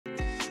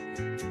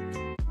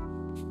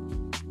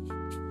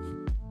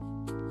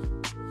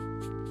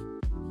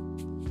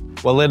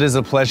Well, it is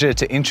a pleasure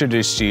to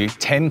introduce to you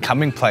 10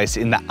 Cuming Place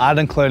in the Art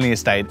and Colonial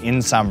Estate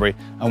in Sunbury,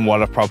 and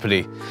what a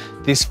property.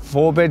 This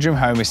 4-bedroom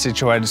home is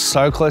situated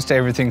so close to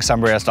everything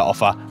Sunbury has to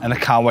offer, and I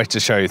can't wait to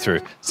show you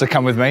through. So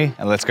come with me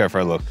and let's go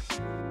for a look.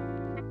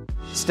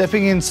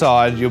 Stepping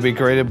inside, you'll be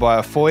greeted by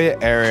a foyer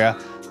area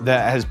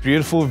that has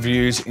beautiful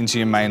views into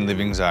your main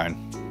living zone.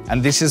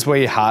 And this is where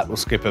your heart will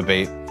skip a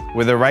beat.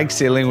 With a rake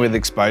ceiling with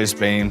exposed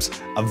beams,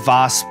 a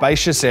vast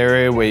spacious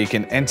area where you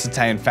can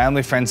entertain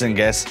family, friends and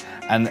guests,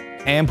 and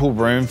ample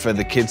room for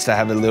the kids to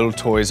have a little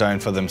toy zone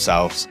for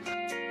themselves.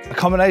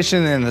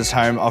 Accommodation in this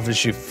home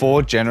offers you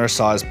 4 generous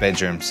sized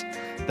bedrooms.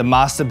 The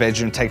master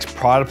bedroom takes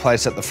pride of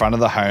place at the front of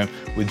the home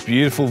with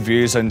beautiful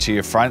views onto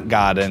your front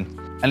garden,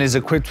 and is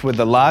equipped with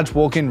a large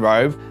walk-in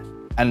robe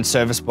and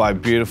serviced by a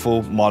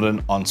beautiful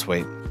modern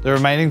ensuite. The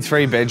remaining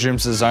 3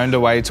 bedrooms are zoned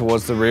away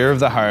towards the rear of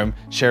the home,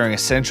 sharing a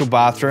central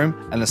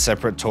bathroom and a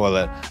separate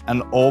toilet,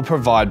 and all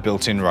provide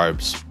built-in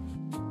robes.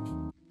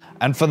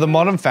 And for the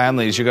modern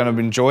families, you're going to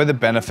enjoy the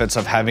benefits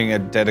of having a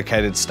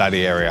dedicated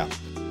study area.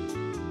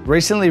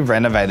 Recently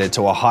renovated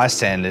to a high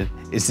standard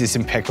is this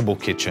impeccable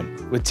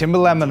kitchen. With timber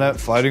laminate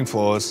floating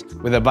floors,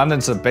 with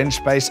abundance of bench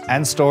space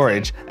and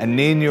storage, and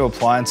near new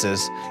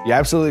appliances, you're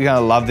absolutely going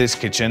to love this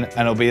kitchen, and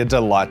it'll be a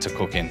delight to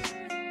cook in.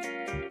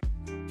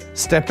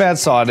 Step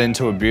outside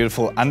into a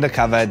beautiful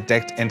undercover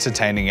decked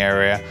entertaining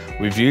area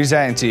with views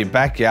out into your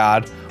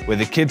backyard, where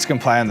the kids can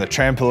play on the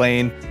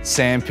trampoline,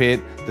 sand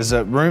pit, there's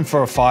a room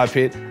for a fire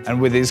pit, and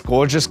with these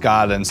gorgeous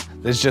gardens,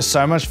 there's just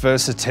so much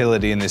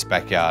versatility in this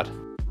backyard.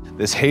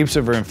 There's heaps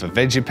of room for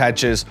veggie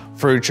patches,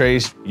 fruit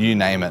trees, you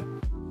name it.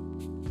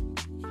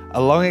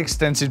 A long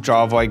extensive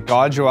driveway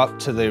guides you up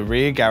to the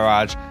rear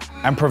garage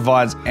and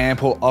provides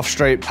ample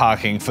off-street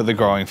parking for the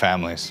growing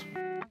families.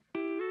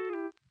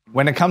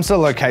 When it comes to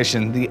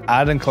location, the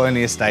Art and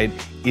Colonial Estate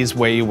is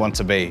where you want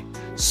to be.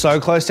 So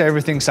close to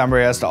everything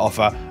Sunbury has to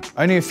offer,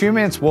 only a few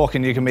minutes walk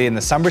and you can be in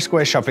the Sunbury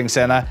Square Shopping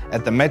Centre,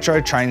 at the Metro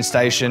train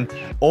station.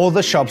 All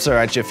the shops are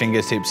at your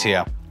fingertips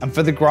here. And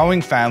for the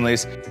growing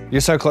families,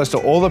 you're so close to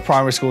all the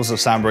primary schools of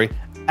Sunbury,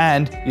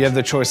 and you have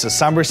the choice of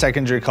Sunbury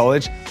Secondary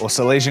College or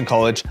Salesian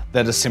College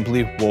that are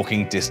simply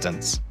walking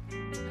distance.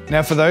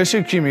 Now, for those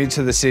who commute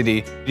to the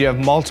city, you have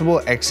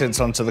multiple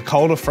exits onto the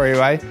Calder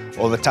Freeway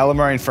or the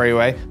Tullamarine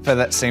Freeway for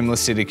that seamless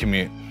city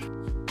commute.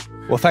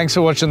 Well, thanks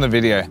for watching the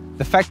video.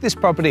 The fact this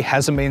property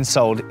hasn't been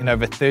sold in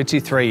over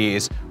 33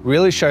 years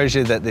really shows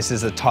you that this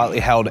is a tightly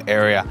held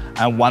area,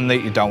 and one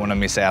that you don't want to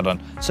miss out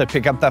on. So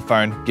pick up that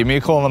phone, give me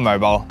a call on the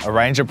mobile,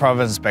 arrange a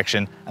private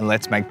inspection, and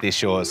let's make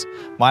this yours.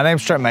 My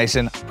name's Trent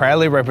Mason,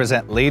 proudly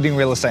represent leading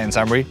real estate in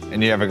Sunbury,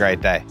 and you have a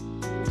great day.